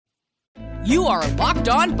You are Locked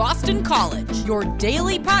On Boston College, your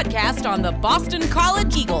daily podcast on the Boston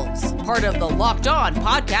College Eagles, part of the Locked On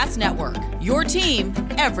Podcast Network, your team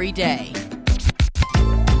every day.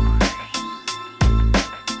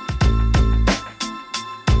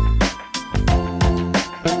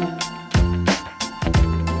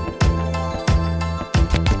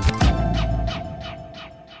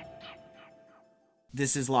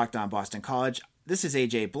 This is Locked On Boston College. This is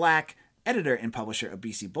AJ Black, editor and publisher of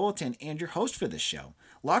BC Bulletin, and your host for this show.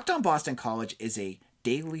 Locked On Boston College is a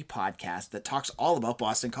daily podcast that talks all about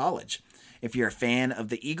Boston College. If you're a fan of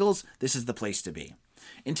the Eagles, this is the place to be.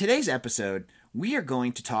 In today's episode, we are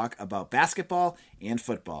going to talk about basketball and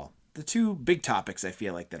football, the two big topics I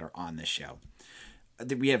feel like that are on this show.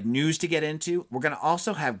 We have news to get into. We're going to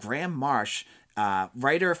also have Graham Marsh,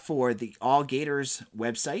 writer for the All Gators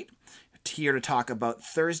website, here to talk about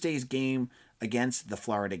Thursday's game against the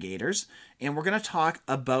Florida Gators. And we're going to talk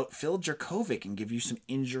about Phil Jurkovec and give you some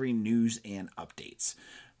injury news and updates.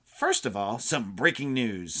 First of all, some breaking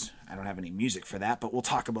news. I don't have any music for that, but we'll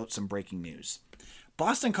talk about some breaking news.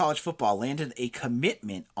 Boston College football landed a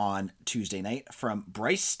commitment on Tuesday night from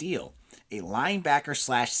Bryce Steele, a linebacker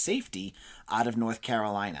 / safety out of North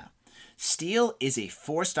Carolina. Steele is a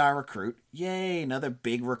 4-star recruit. Yay, another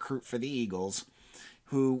big recruit for the Eagles,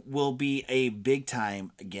 who will be a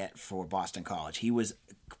big-time get for Boston College. He was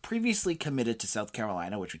previously committed to South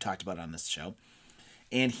Carolina, which we talked about on this show,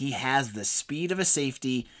 and he has the speed of a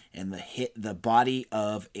safety and the body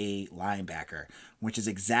of a linebacker, which is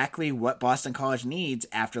exactly what Boston College needs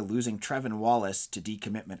after losing Trevin Wallace to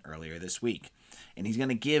decommitment earlier this week. And he's going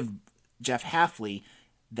to give Jeff Hafley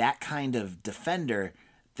that kind of defender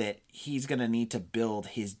that he's going to need to build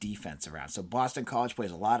his defense around. So Boston College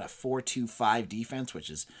plays a lot of 4-2-5 defense, which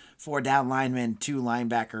is 4 down linemen, 2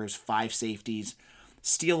 linebackers, 5 safeties.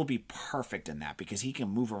 Steele will be perfect in that because he can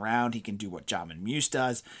move around. He can do what Jamin Muse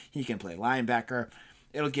does. He can play linebacker.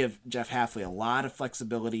 It'll give Jeff Hafley a lot of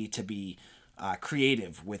flexibility to be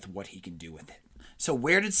creative with what he can do with it. So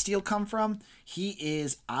where did Steele come from? He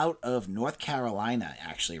is out of North Carolina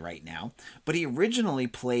actually right now, but he originally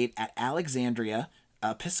played at Alexandria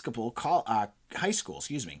Episcopal High School,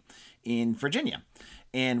 in Virginia.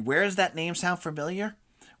 And where does that name sound familiar?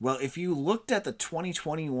 Well, if you looked at the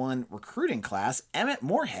 2021 recruiting class, Emmett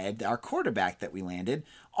Moorhead, our quarterback that we landed,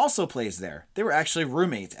 also plays there. They were actually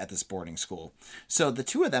roommates at this boarding school. So the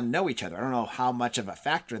two of them know each other. I don't know how much of a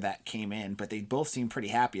factor that came in, but they both seemed pretty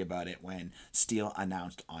happy about it when Steele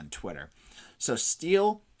announced on Twitter. So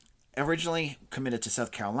Steele originally committed to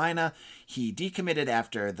South Carolina. He decommitted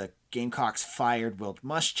after the Gamecocks fired Will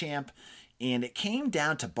Muschamp, and it came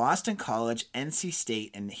down to Boston College, NC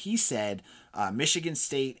State, and he said Michigan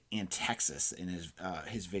State and Texas in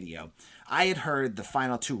his video. I had heard the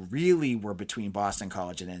final two really were between Boston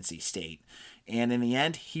College and NC State, and in the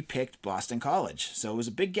end, he picked Boston College. So it was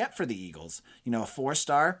a big get for the Eagles. You know, a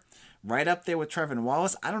 4-star, right up there with Trevin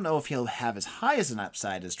Wallace. I don't know if he'll have as high as an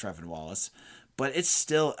upside as Trevin Wallace, but it's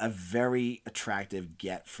still a very attractive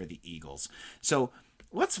get for the Eagles. So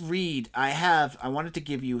let's read. I wanted to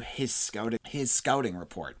give you his scouting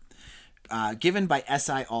report given by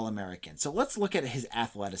SI All-American. So let's look at his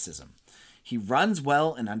athleticism. He runs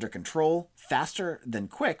well and under control, faster than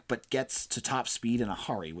quick, but gets to top speed in a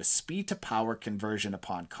hurry with speed to power conversion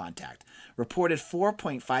upon contact. Reported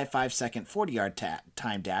 4.55 second 40-yard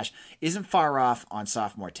time dash isn't far off on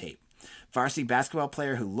sophomore tape. Varsity basketball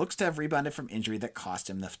player who looks to have rebounded from injury that cost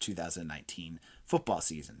him the 2019 football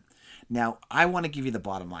season. Now, I want to give you the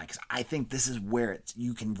bottom line because I think this is where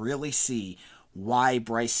you can really see why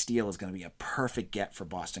Bryce Steele is going to be a perfect get for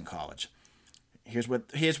Boston College. Here's what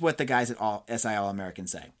the guys at SI All-American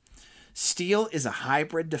say. Steele is a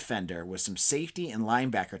hybrid defender with some safety and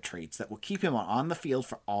linebacker traits that will keep him on the field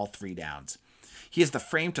for all 3 downs. He has the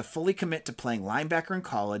frame to fully commit to playing linebacker in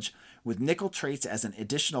college with nickel traits as an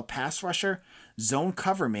additional pass rusher, zone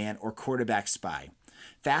cover man, or quarterback spy.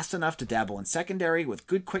 Fast enough to dabble in secondary with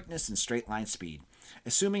good quickness and straight line speed.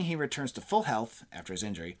 Assuming he returns to full health after his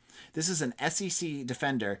injury, this is an SEC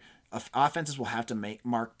defender offenses will have to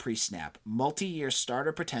mark pre-snap. Multi-year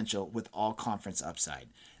starter potential with all conference upside.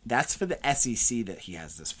 That's for the SEC that he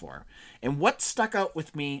has this for. And what stuck out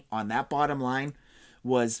with me on that bottom line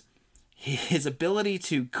was his ability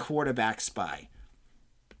to quarterback spy.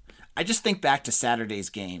 I just think back to Saturday's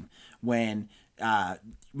game when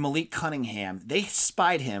Malik Cunningham, they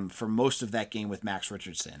spied him for most of that game with Max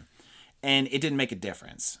Richardson. And it didn't make a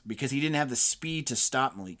difference because he didn't have the speed to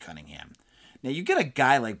stop Malik Cunningham. Now, you get a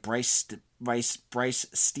guy like Bryce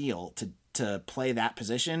Steele to play that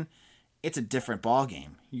position, it's a different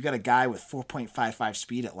ballgame. You got a guy with 4.55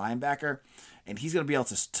 speed at linebacker, and he's going to be able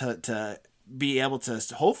to be able to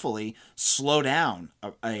hopefully slow down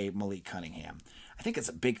a Malik Cunningham. I think it's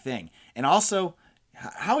a big thing. And also,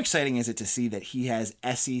 how exciting is it to see that he has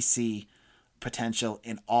SEC potential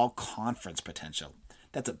and all conference potential?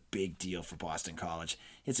 That's a big deal for Boston College.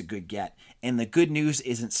 It's a good get. And the good news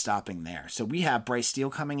isn't stopping there. So we have Bryce Steele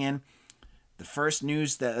coming in. The first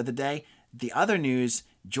news of the day. The other news,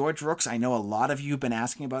 George Rooks, I know a lot of you have been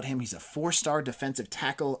asking about him. He's a 4-star defensive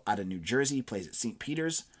tackle out of New Jersey, plays at St.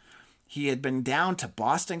 Peter's. He had been down to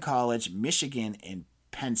Boston College, Michigan, and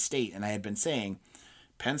Penn State. And I had been saying,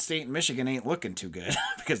 Penn State and Michigan ain't looking too good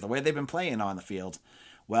because the way they've been playing on the field.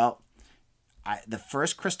 Well, the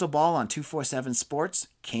first crystal ball on 247 Sports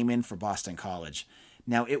came in for Boston College.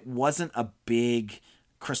 Now, it wasn't a big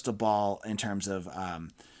crystal ball in terms of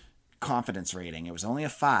confidence rating. It was only a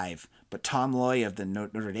 5, but Tom Loy of the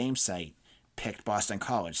Notre Dame site picked Boston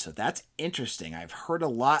College. So that's interesting. I've heard a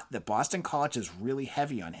lot that Boston College is really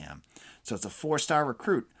heavy on him. So it's a 4-star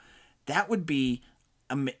recruit. That would be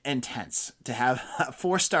intense to have a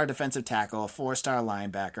 4-star defensive tackle, a 4-star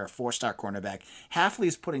linebacker, a 4-star cornerback. Hafley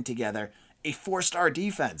is putting together a 4-star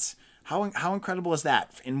defense. How incredible is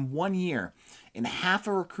that? In 1 year, in half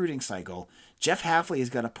a recruiting cycle, Jeff Hafley has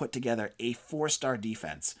got to put together a 4-star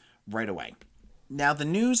defense right away. Now, the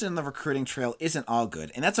news in the recruiting trail isn't all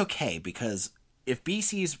good, and that's okay, because if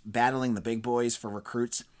BC's battling the big boys for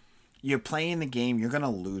recruits, you're playing the game, you're going to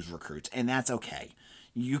lose recruits, and that's okay.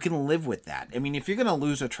 You can live with that. I mean, if you're going to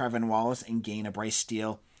lose a Trevin Wallace and gain a Bryce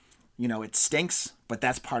Steele, it stinks, but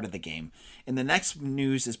that's part of the game. And the next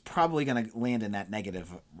news is probably going to land in that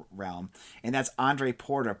negative realm, and that's Andre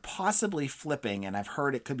Porter possibly flipping, and I've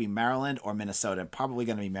heard it could be Maryland or Minnesota, probably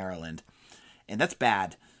going to be Maryland, and that's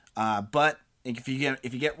bad. But if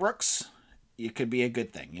you get Rooks, it could be a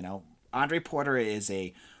good thing. Andre Porter is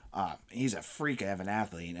he's a freak of an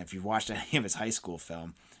athlete, and if you've watched any of his high school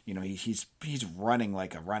film, he's running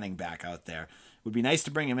like a running back out there. It would be nice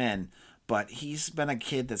to bring him in, but he's been a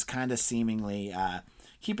kid that's kind of seemingly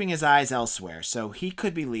keeping his eyes elsewhere. So he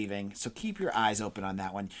could be leaving. So keep your eyes open on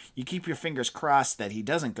that one. You keep your fingers crossed that he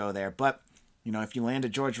doesn't go there. But, if you land a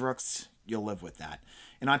George Rooks, you'll live with that.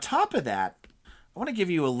 And on top of that, I want to give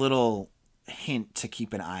you a little hint to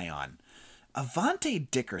keep an eye on. Avante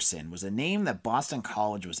Dickerson was a name that Boston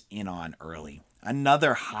College was in on early.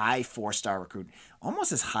 Another high 4-star recruit,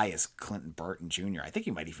 almost as high as Clinton Burton Jr. I think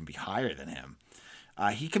he might even be higher than him.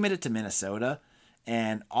 He committed to Minnesota,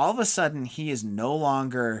 and all of a sudden he is no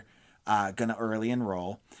longer going to early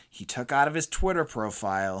enroll. He took out of his Twitter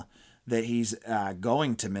profile that he's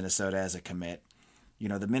going to Minnesota as a commit.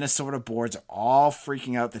 The Minnesota boards are all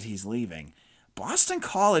freaking out that he's leaving. Boston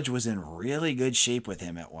College was in really good shape with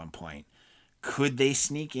him at one point. Could they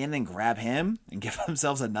sneak in and grab him and give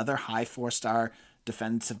themselves another high 4-star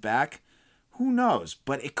defensive back? Who knows?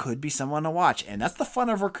 But it could be someone to watch. And that's the fun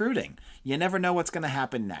of recruiting. You never know what's going to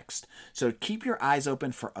happen next. So keep your eyes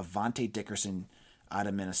open for Avante Dickerson out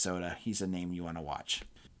of Minnesota. He's a name you want to watch.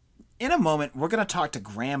 In a moment, we're going to talk to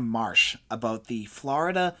Graham Marsh about the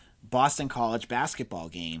Florida-Boston College basketball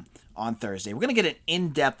game on Thursday. We're going to get an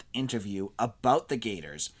in-depth interview about the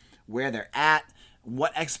Gators, where they're at,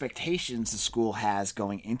 what expectations the school has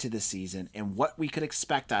going into the season, and what we could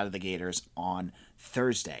expect out of the Gators on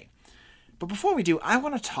Thursday. But before we do, I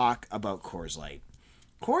want to talk about Coors Light.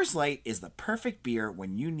 Coors Light is the perfect beer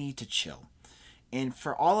when you need to chill. And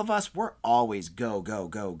for all of us, we're always go, go,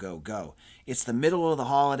 go, go, go. It's the middle of the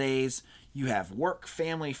holidays. You have work,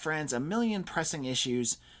 family, friends, a million pressing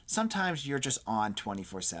issues. Sometimes you're just on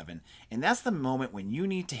 24/7. And that's the moment when you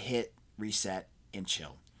need to hit reset and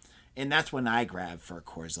chill. And that's when I grab for a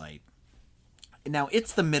Coors Light. Now,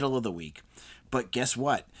 it's the middle of the week. But guess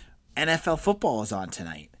what? NFL football is on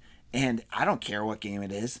tonight. And I don't care what game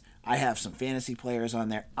it is. I have some fantasy players on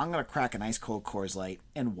there. I'm going to crack an ice cold Coors Light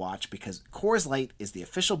and watch, because Coors Light is the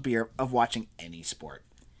official beer of watching any sport.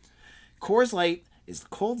 Coors Light is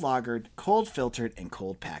cold lagered, cold filtered, and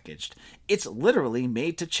cold packaged. It's literally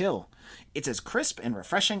made to chill. It's as crisp and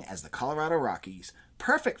refreshing as the Colorado Rockies,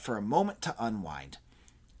 perfect for a moment to unwind.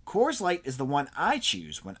 Coors Light is the one I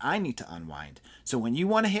choose when I need to unwind. So when you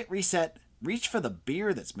want to hit reset, reach for the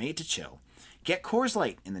beer that's made to chill. Get Coors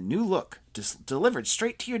Light in the new look, delivered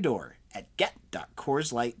straight to your door at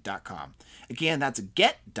get.coorslight.com. Again, that's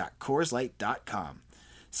get.coorslight.com.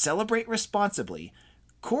 Celebrate responsibly.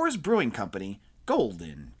 Coors Brewing Company,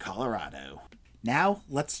 Golden, Colorado. Now,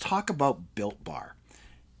 let's talk about Built Bar.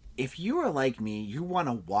 If you are like me, you want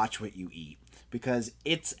to watch what you eat, because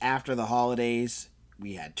it's after the holidays.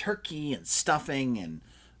 We had turkey and stuffing and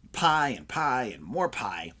pie and more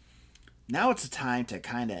pie. Now it's the time to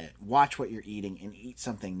kind of watch what you're eating and eat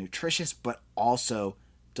something nutritious but also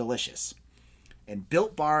delicious. And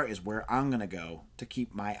Built Bar is where I'm going to go to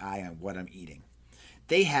keep my eye on what I'm eating.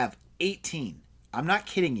 They have 18, I'm not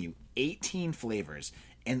kidding you, 18 flavors.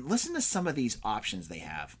 And listen to some of these options they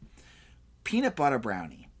have: peanut butter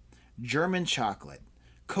brownie, German chocolate,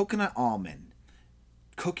 coconut almond,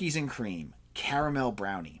 cookies and cream, caramel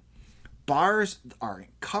brownie. Bars are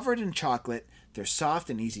covered in chocolate, they're soft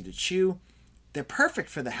and easy to chew. They're perfect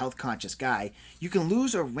for the health conscious guy. You can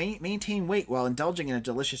lose or maintain weight while indulging in a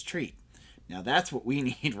delicious treat. Now that's what we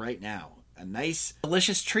need right now. A nice,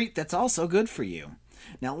 delicious treat that's also good for you.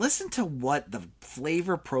 Now listen to what the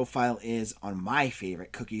flavor profile is on my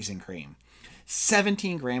favorite cookies and cream.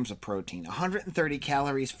 17 grams of protein, 130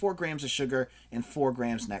 calories, 4 grams of sugar, and 4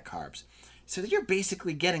 grams net carbs. So you're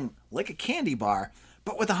basically getting like a candy bar,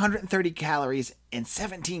 but with 130 calories and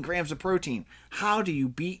 17 grams of protein. How do you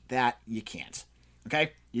beat that? You can't.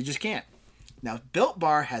 Okay? You just can't. Now, Built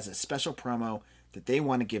Bar has a special promo that they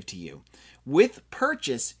want to give to you. With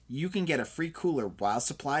purchase, you can get a free cooler while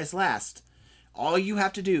supplies last. All you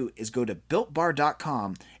have to do is go to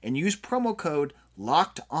BuiltBar.com and use promo code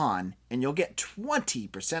LOCKEDON, and you'll get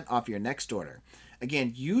 20% off your next order.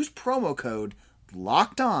 Again, use promo code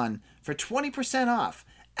LOCKEDON for 20% off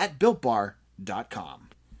at BuiltBar.com.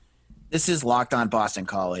 This is Locked On Boston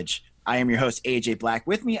College. I am your host, AJ Black.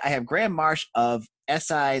 With me, I have Graham Marsh of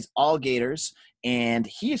SI's All Gators, and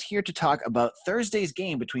he is here to talk about Thursday's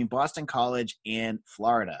game between Boston College and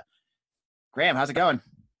Florida. Graham, how's it going?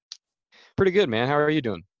 Pretty good, man. How are you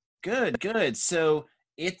doing? Good. So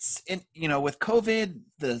it's with COVID,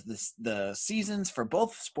 the seasons for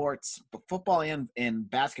both sports, football and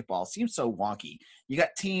basketball, seems so wonky. You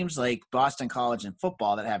got teams like Boston College in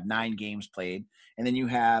football that have 9 games played, and then you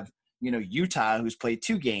have Utah, who's played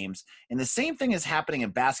 2 games. And the same thing is happening in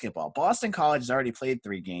basketball. Boston College has already played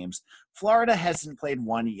 3 games. Florida hasn't played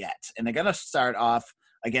 1 yet. And they're going to start off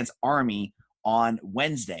against Army on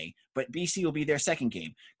Wednesday, but BC will be their second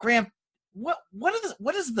game. Graham, what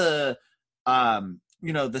is the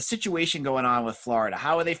situation going on with Florida?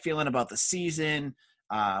 How are they feeling about the season?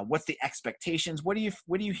 What's the expectations? What are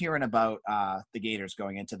you hearing about the Gators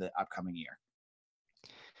going into the upcoming year?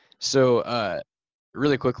 So,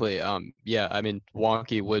 really quickly,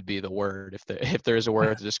 wonky would be the word if there is a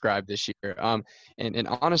word to describe this year. And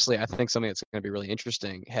honestly, I think something that's going to be really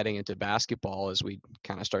interesting heading into basketball as we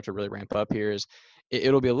kind of start to really ramp up here is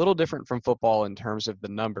it'll be a little different from football in terms of the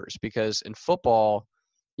numbers, because in football,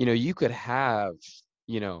 you could have,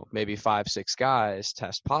 maybe 5-6 guys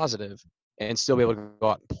test positive and still be able to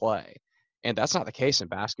go out and play. And that's not the case in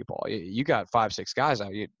basketball. You got 5-6 guys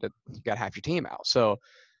out, you got half your team out. So,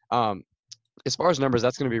 as far as numbers,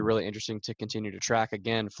 that's going to be really interesting to continue to track.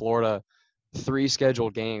 Again, Florida, 3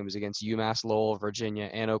 scheduled games against UMass Lowell,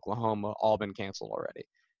 Virginia, and Oklahoma, all been canceled already.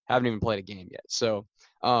 Haven't even played a game yet. So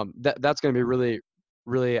that's going to be really,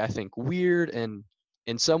 really, I think, weird and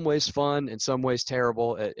in some ways fun, in some ways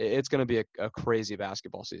terrible. It's going to be a crazy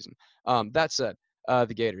basketball season. That said,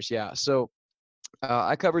 the Gators, yeah. So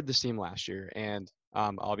I covered this team last year, and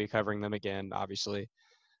I'll be covering them again, obviously.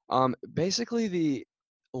 Basically,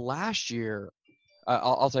 last year,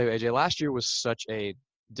 I'll tell you, AJ, last year was such a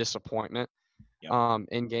disappointment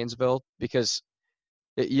in Gainesville because,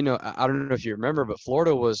 I don't know if you remember, but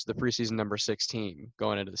Florida was the preseason number 6 team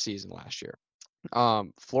going into the season last year.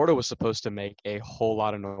 Florida was supposed to make a whole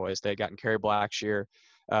lot of noise. They had gotten Kerry Blackshear,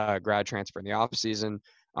 grad transfer in the offseason.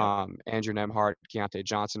 Andrew Nemhart, Keontae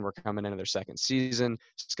Johnson were coming into their second season.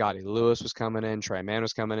 Scotty Lewis was coming in. Trey Mann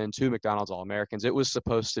was coming in. 2 McDonald's All-Americans. It was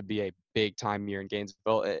supposed to be a big-time year in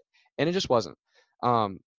Gainesville, and it just wasn't.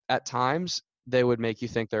 At times, they would make you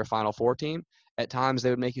think they're a Final Four team. At times, they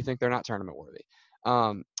would make you think they're not tournament worthy.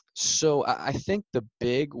 So I think the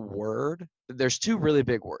big word – there's 2 really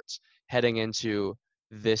big words heading into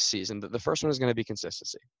this season. The first one is going to be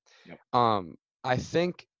consistency. Yep. I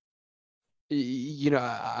think –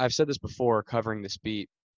 I've said this before covering this beat.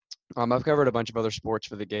 I've covered a bunch of other sports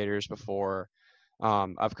for the Gators before.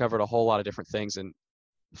 I've covered a whole lot of different things, and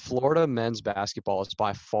Florida men's basketball is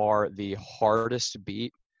by far the hardest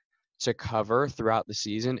beat to cover throughout the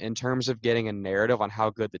season in terms of getting a narrative on how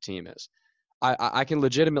good the team is. I can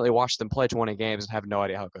legitimately watch them play 20 games and have no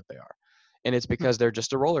idea how good they are. And it's because they're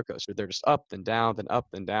just a roller coaster. They're just up and down, then up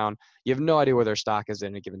and down. You have no idea where their stock is at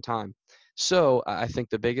any given time. So I think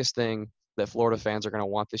the biggest thing that Florida fans are going to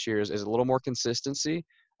want this year is a little more consistency.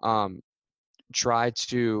 Try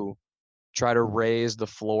to raise the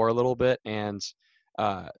floor a little bit, and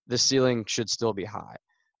the ceiling should still be high.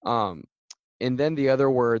 And then the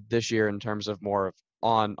other word this year in terms of more of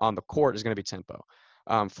on the court is going to be tempo.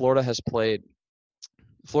 Florida has played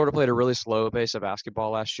Florida played a really slow pace of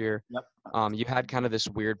basketball last year. Yep. You had kind of this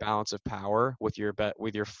weird balance of power with your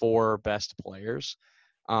four best players.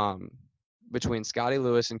 Between Scotty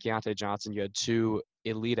Lewis and Keontae Johnson, you had two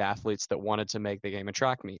elite athletes that wanted to make the game a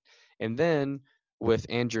track meet. And then with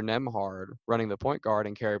Andrew Nemhard running the point guard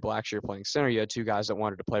and Kerry Blackshear playing center, you had two guys that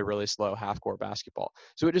wanted to play really slow half-court basketball.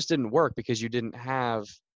 So it just didn't work because you didn't have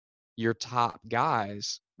your top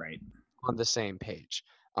guys right on the same page.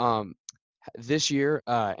 This year,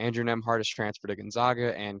 Andrew Nemhard is transferred to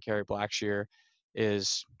Gonzaga, and Kerry Blackshear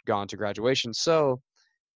is gone to graduation. So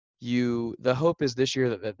the hope is this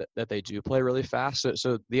year that they do play really fast.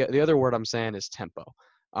 So the other word I'm saying is tempo.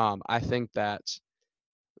 I think that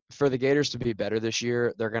for the Gators to be better this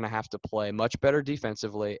year, they're going to have to play much better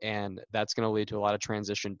defensively, and that's going to lead to a lot of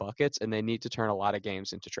transition buckets, and they need to turn a lot of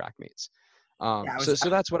games into track meets. So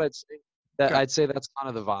that's what I'd say. I'd say that's kind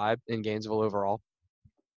of the vibe in Gainesville overall.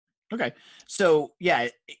 Okay. So, yeah,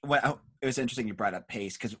 it was interesting you brought up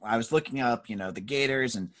pace because I was looking up, the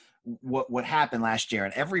Gators and what happened last year,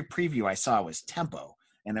 and every preview I saw was tempo.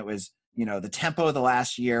 And it was, the tempo of the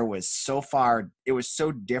last year was it was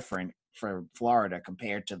so different for Florida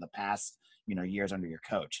compared to the past, years under your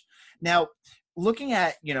coach. Now, looking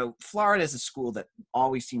at, Florida is a school that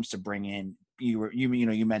always seems to bring in,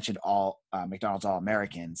 you mentioned all McDonald's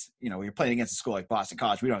All-Americans. When you're playing against a school like Boston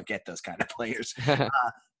College, we don't get those kind of players.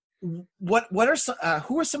 Who are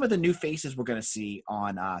some of the new faces we're going to see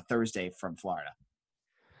on Thursday from Florida?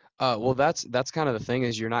 Well, that's kind of the thing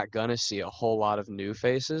is you're not going to see a whole lot of new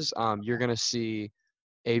faces. You're going to see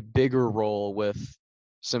a bigger role with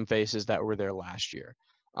some faces that were there last year.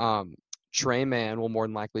 Trey Mann will more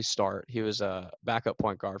than likely start. He was a backup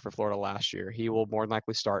point guard for Florida last year. He will more than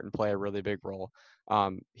likely start and play a really big role.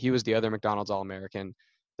 He was the other McDonald's All-American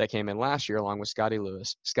that came in last year along with Scotty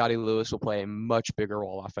Lewis. Scotty Lewis will play a much bigger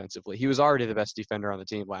role offensively. He was already the best defender on the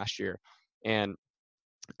team last year, and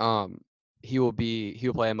he will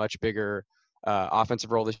play a much bigger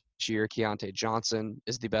offensive role this year. Keontae Johnson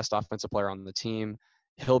is the best offensive player on the team.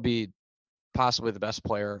 He'll be possibly the best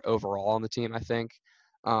player overall on the team, I think.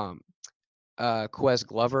 Quez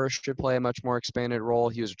Glover should play a much more expanded role.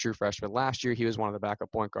 He was a true freshman last year. He was one of the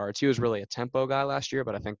backup point guards. He was really a tempo guy last year,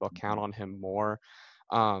 but I think they'll count on him more.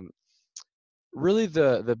 Really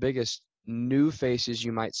the biggest new faces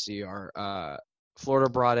you might see are Florida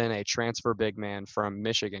brought in a transfer big man from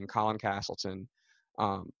Michigan, Colin Castleton.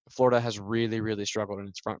 Florida has really, really struggled in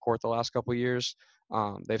its front court the last couple of years.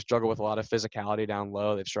 They've struggled with a lot of physicality down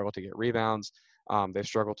low. They've struggled to get rebounds. They've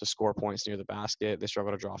struggled to score points near the basket. They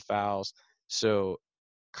struggle to draw fouls. So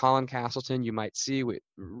Colin Castleton, you might see,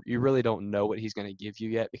 you really don't know what he's going to give you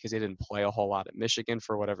yet because he didn't play a whole lot at Michigan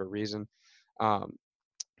for whatever reason.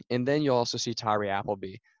 And then you'll also see Tyree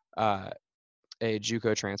Appleby, a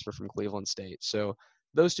JUCO transfer from Cleveland State. So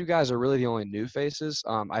those two guys are really the only new faces.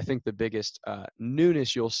 I think the biggest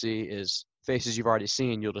newness you'll see is faces you've already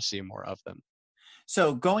seen. You'll just see more of them.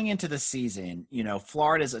 So going into the season,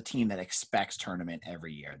 Florida is a team that expects tournament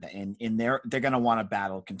every year, and they're going to want to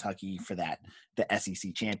battle Kentucky for the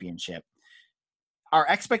SEC championship. Are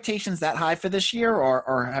expectations that high for this year,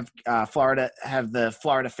 or have the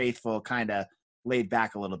Florida faithful kind of laid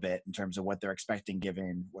back a little bit in terms of what they're expecting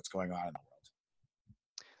given what's going on in the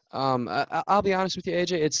world? I'll be honest with you,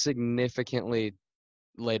 AJ, it's significantly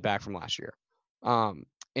laid back from last year.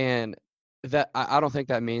 And that I don't think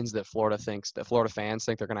that means that Florida fans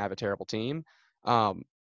think they're going to have a terrible team.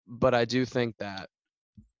 But I do think that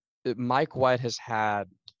Mike White has had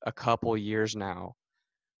a couple years now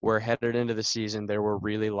where headed into the season, there were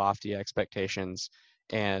really lofty expectations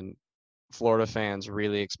and Florida fans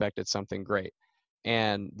really expected something great.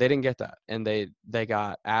 And they didn't get that. And they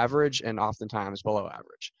got average and oftentimes below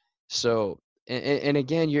average. So, and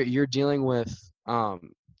again, you're dealing with,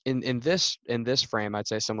 in this frame, I'd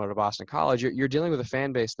say similar to Boston College, you're dealing with a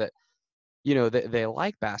fan base that, they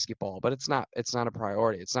like basketball, but it's not a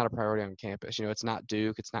priority. It's not a priority on campus. It's not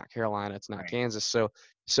Duke, it's not Carolina, it's not Kansas. So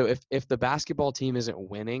if the basketball team isn't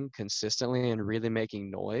winning consistently and really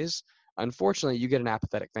making noise, unfortunately, you get an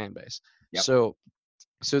apathetic fan base. Yep.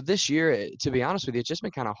 So this year, to be honest with you, it's just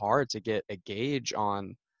been kind of hard to get a gauge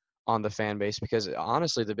on the fan base because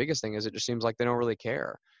honestly, the biggest thing is it just seems like they don't really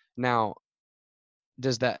care. Now,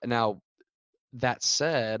 that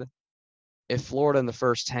said, if Florida in the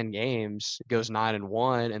first 10 games goes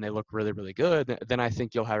 9-1 and they look really, really good, then I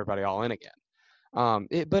think you'll have everybody all in again.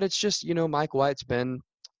 But it's just, Mike White's been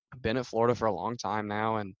at Florida for a long time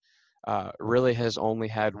now and really has only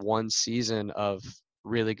had one season of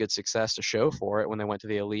really good success to show for it when they went to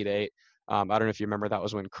the Elite Eight. I don't know if you remember, that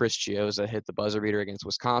was when Chris Chiozza hit the buzzer beater against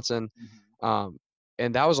Wisconsin.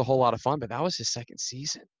 and that was a whole lot of fun, but that was his second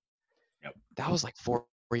season. Yep. That was like 4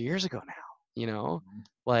 years ago now, you know?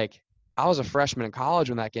 Like, I was a freshman in college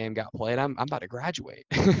when that game got played. I'm about to graduate.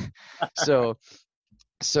 So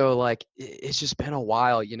like, it's just been a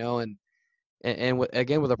while, you know, and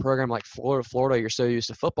again, with a program like Florida, you're so used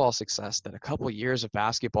to football success that a couple of years of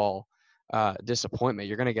basketball disappointment,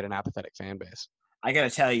 you're going to get an apathetic fan base. I got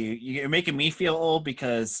to tell you, you're making me feel old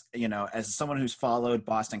because, you know, as someone who's followed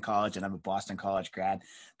Boston College, and I'm a Boston College grad,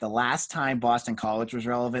 the last time Boston College was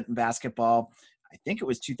relevant in basketball, I think it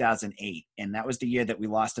was 2008. And that was the year that we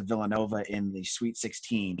lost to Villanova in the Sweet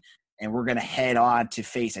 16. And we're going to head on to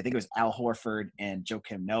face, I think it was Al Horford and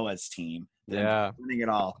Joakim Noah's team. Yeah. Winning it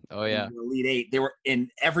all. Oh, yeah. The Elite Eight. They were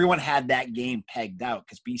in, everyone had that game pegged out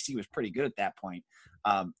because BC was pretty good at that point.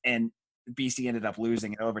 And BC ended up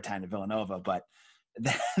losing in overtime to Villanova, but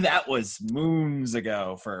that was moons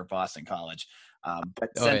ago for Boston College. But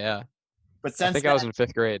yeah. But since I think I was in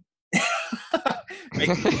 5th grade.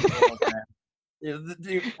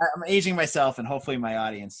 I'm aging myself, and hopefully my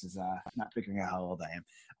audience is not figuring out how old I am.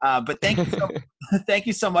 But thank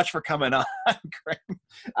you so much for coming on, Graham.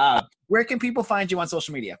 Where can people find you on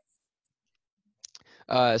social media?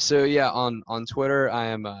 So yeah, on Twitter, I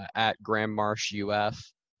am at Graham Marsh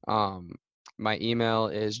UF. My email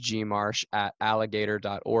is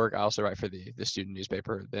gmarsh@alligator.org. I also write for the student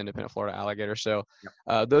newspaper, the Independent Florida Alligator. So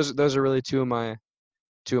those are really two of my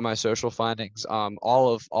social findings.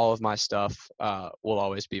 All of my stuff will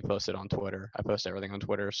always be posted on Twitter. I post everything on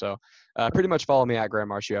Twitter. So pretty much follow me at Graham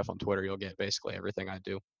Marsh UF on Twitter. You'll get basically everything I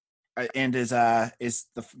do. And is the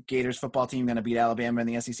Gators football team going to beat Alabama in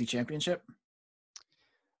the SEC championship?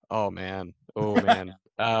 Oh man.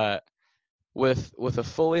 With a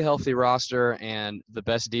fully healthy roster and the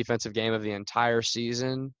best defensive game of the entire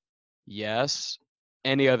season, yes.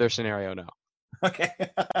 Any other scenario, no. Okay.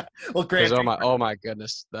 Well, great. Oh my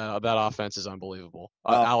goodness, that offense is unbelievable.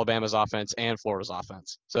 Alabama's offense and Florida's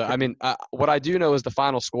offense. So I mean, what I do know is the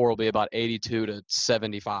final score will be about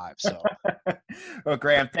 82-75. So. Well,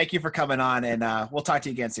 Graham, thank you for coming on, and we'll talk to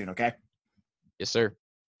you again soon. Okay. Yes, sir.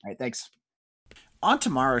 All right. Thanks. On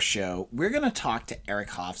tomorrow's show, we're going to talk to Eric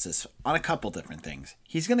Hofstas on a couple different things.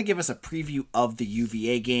 He's going to give us a preview of the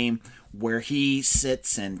UVA game, where he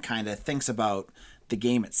sits and kind of thinks about the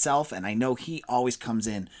game itself. And I know he always comes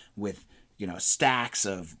in with, you know, stacks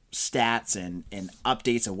of stats and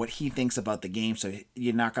updates of what he thinks about the game. So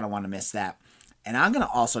you're not going to want to miss that. And I'm going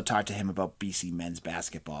to also talk to him about BC men's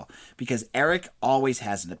basketball, because Eric always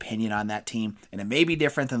has an opinion on that team, and it may be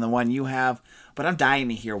different than the one you have, but I'm dying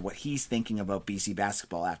to hear what he's thinking about BC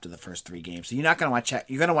basketball after the first 3 games. So you're going to want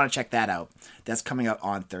to check that out. That's coming out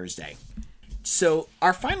on Thursday. So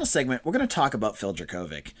our final segment, we're going to talk about Phil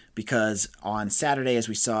Jurkovec, because on Saturday, as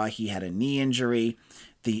we saw, he had a knee injury.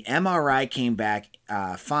 The MRI came back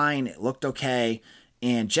fine. It looked okay.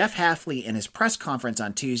 And Jeff Hafley, in his press conference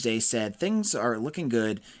on Tuesday, said things are looking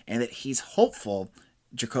good and that he's hopeful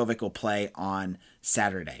Jurkovec will play on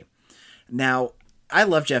Saturday. Now, I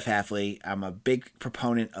love Jeff Hafley. I'm a big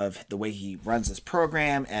proponent of the way he runs this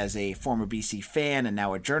program as a former BC fan and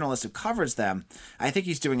now a journalist who covers them. I think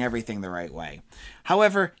he's doing everything the right way.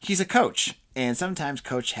 However, he's a coach, and sometimes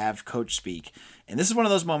coach speak. And this is one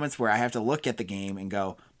of those moments where I have to look at the game and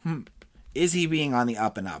go, is he being on the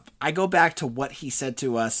up and up? I go back to what he said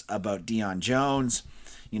to us about Deion Jones,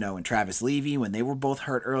 you know, and Travis Levy when they were both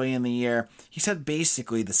hurt early in the year. He said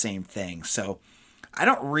basically the same thing. So I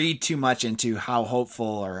don't read too much into how hopeful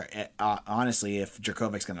or honestly if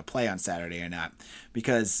Jurkovec's going to play on Saturday or not,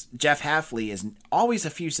 because Jeff Hafley is always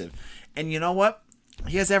effusive. And you know what?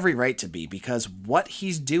 He has every right to be, because what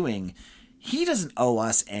he's doing, he doesn't owe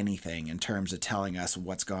us anything in terms of telling us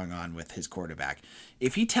what's going on with his quarterback.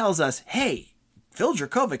 If he tells us, hey, Phil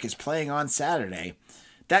Jurkovec is playing on Saturday,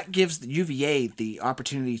 that gives the UVA the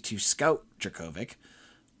opportunity to scout Jurkovec.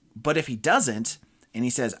 But if he doesn't, and he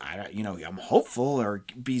says, I'm hopeful, or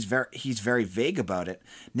he's very vague about it,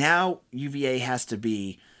 now UVA has to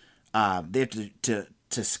be, they have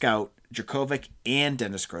to scout Jurkovec and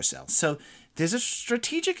Dennis Grosel. So there's a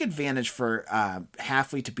strategic advantage for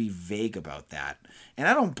Hafley to be vague about that, and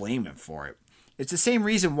I don't blame him for it. It's the same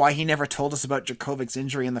reason why he never told us about Jurkovec's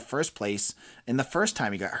injury in the first place, in the first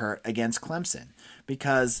time he got hurt against Clemson.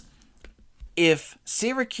 Because if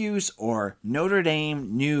Syracuse or Notre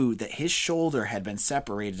Dame knew that his shoulder had been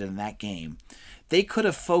separated in that game, they could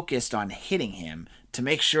have focused on hitting him to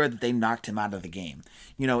make sure that they knocked him out of the game.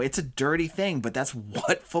 You know, it's a dirty thing, but that's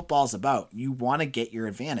what football's about. You want to get your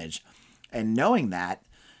advantage. And knowing that,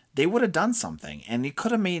 they would have done something, and it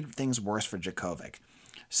could have made things worse for Jurkovec.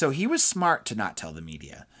 So he was smart to not tell the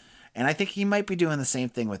media. And I think he might be doing the same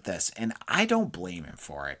thing with this. And I don't blame him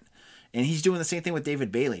for it. And he's doing the same thing with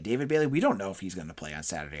David Bailey. David Bailey, we don't know if he's going to play on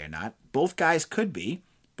Saturday or not. Both guys could be.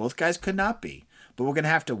 Both guys could not be. But we're going to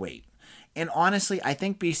have to wait. And honestly, I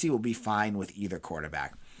think BC will be fine with either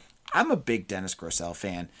quarterback. I'm a big Dennis Grosel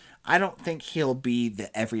fan. I don't think he'll be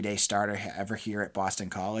the everyday starter ever here at Boston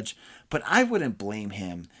College. But I wouldn't blame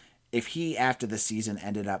him if he, after the season,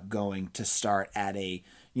 ended up going to start at a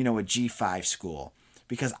G5 school.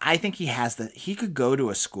 Because I think he could go to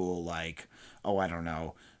a school like, I don't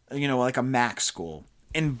know, like a MAC school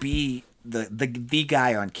and be the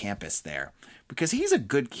guy on campus there. Because he's a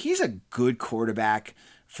good quarterback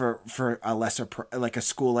for a lesser, like a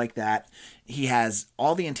school like that. He has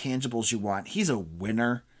all the intangibles you want. He's a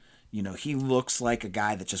winner. He looks like a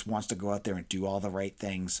guy that just wants to go out there and do all the right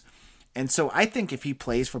things. And so I think if he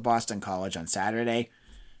plays for Boston College on Saturday,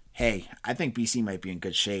 hey, I think BC might be in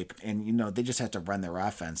good shape. And, they just have to run their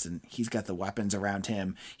offense. And he's got the weapons around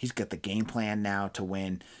him. He's got the game plan now to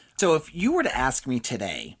win. So if you were to ask me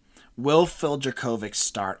today, will Phil Jurkovec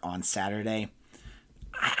start on Saturday?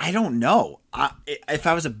 I don't know. If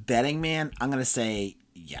I was a betting man, I'm going to say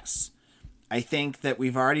yes. I think that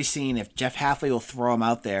we've already seen if Jeff Hafley will throw him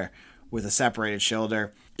out there with a separated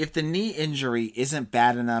shoulder. If the knee injury isn't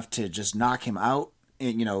bad enough to just knock him out,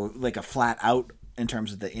 like a flat out in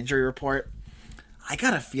terms of the injury report, I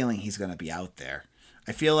got a feeling he's going to be out there.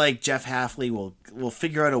 I feel like Jeff Hafley will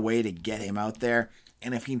figure out a way to get him out there.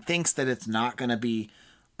 And if he thinks that it's not going to be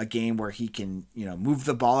a game where he can, move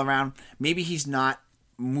the ball around, maybe he's not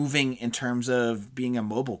moving in terms of being a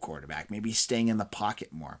mobile quarterback. Maybe he's staying in the pocket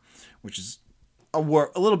more, which is a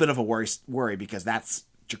little bit of a worry because that's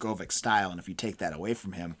Jurkovec's style. And if you take that away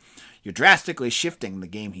from him, you're drastically shifting the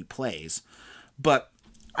game he plays. But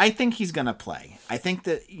I think he's going to play. I think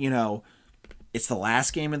that, it's the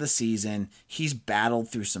last game of the season. He's battled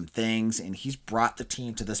through some things and he's brought the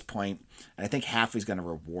team to this point. And I think Hafley's going to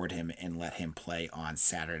reward him and let him play on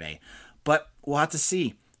Saturday. But we'll have to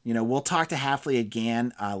see. We'll talk to Hafley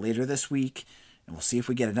again later this week, and we'll see if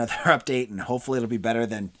we get another update, and hopefully it'll be better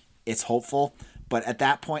than it's hopeful. But at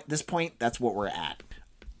this point, that's what we're at.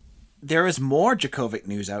 There is more Jurkovec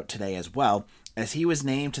news out today as well, as he was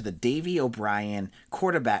named to the Davy O'Brien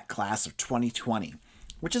quarterback class of 2020,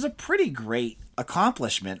 which is a pretty great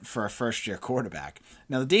accomplishment for a first-year quarterback.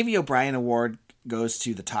 Now, the Davy O'Brien Award goes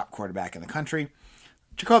to the top quarterback in the country.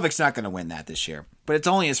 Jurkovec's not going to win that this year, but it's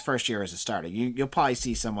only his first year as a starter. You'll probably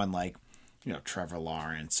see someone like, Trevor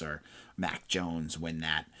Lawrence or Mac Jones win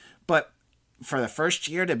that. But for the first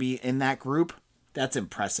year to be in that group, that's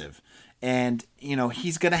impressive. And,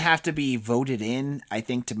 he's going to have to be voted in, I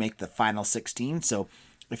think, to make the final 16. So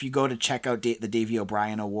if you go to check out the Davy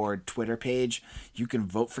O'Brien Award Twitter page, you can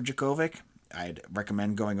vote for Jurkovec. I'd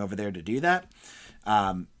recommend going over there to do that.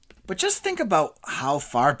 But just think about how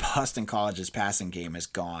far Boston College's passing game has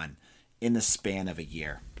gone in the span of a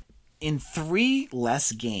year. In 3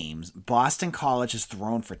 less games, Boston College has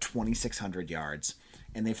thrown for 2,600 yards,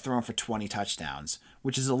 and they've thrown for 20 touchdowns,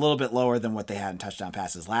 which is a little bit lower than what they had in touchdown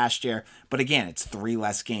passes last year. But again, it's 3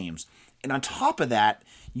 less games. And on top of that,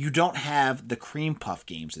 you don't have the cream puff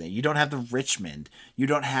games there. You don't have the Richmond. You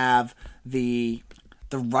don't have the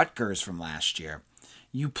Rutgers from last year.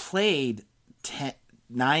 You played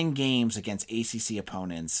 9 games against ACC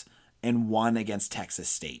opponents and 1 against Texas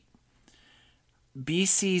State.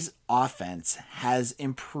 BC's offense has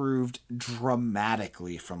improved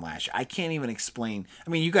dramatically from last year. I can't even explain. I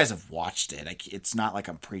mean, you guys have watched it. It's not like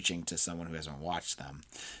I'm preaching to someone who hasn't watched them.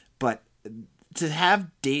 But to have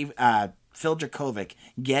Phil Jurkovec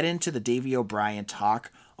get into the Davy O'Brien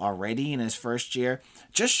talk already in his first year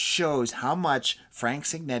just shows how much Frank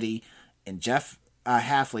Cignetti and Jeff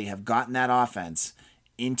Hafley have gotten that offense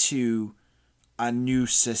into a new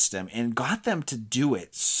system and got them to do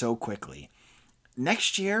it so quickly.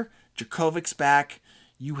 Next year, Jurkovec's back.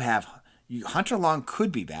 Hunter Long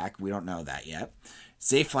could be back. We don't know that yet.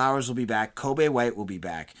 Zay Flowers will be back. Kobe White will be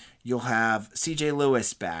back. You'll have CJ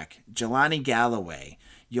Lewis back. Jelani Galloway.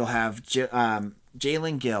 You'll have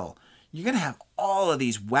Jalen Gill. You're going to have all of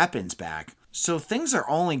these weapons back. So things are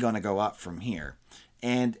only going to go up from here.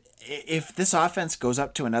 And if this offense goes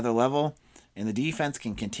up to another level and the defense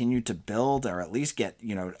can continue to build or at least get,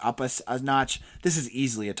 up a notch, this is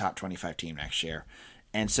easily a top 25 team next year.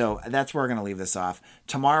 And so that's where we're going to leave this off.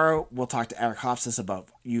 Tomorrow, we'll talk to Eric Hofstas about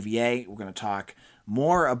UVA. We're going to talk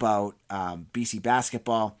more about BC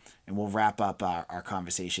basketball, and we'll wrap up our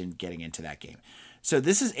conversation getting into that game. So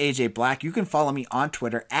this is AJ Black. You can follow me on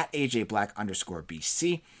Twitter at AJ Black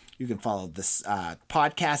 _BC. You can follow this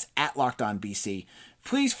podcast at Locked On BC.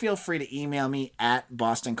 Please feel free to email me at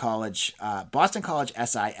Boston College,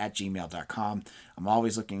 bostoncollegesi@gmail.com. I'm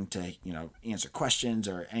always looking to, answer questions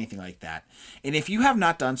or anything like that. And if you have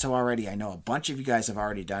not done so already, I know a bunch of you guys have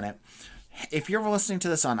already done it. If you're listening to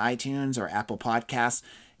this on iTunes or Apple Podcasts,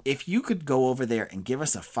 if you could go over there and give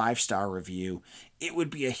us a 5-star review, it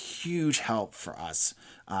would be a huge help for us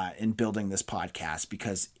in building this podcast,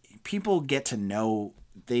 because people get to know,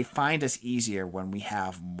 they find us easier when we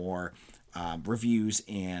have more reviews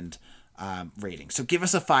and ratings. So give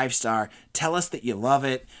us a 5-star. Tell us that you love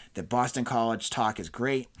it, that Boston College talk is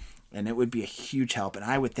great, and it would be a huge help, and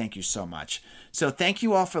I would thank you so much. So thank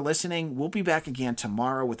you all for listening. We'll be back again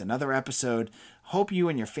tomorrow with another episode. Hope you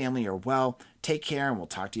and your family are well. Take care, and we'll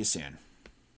talk to you soon.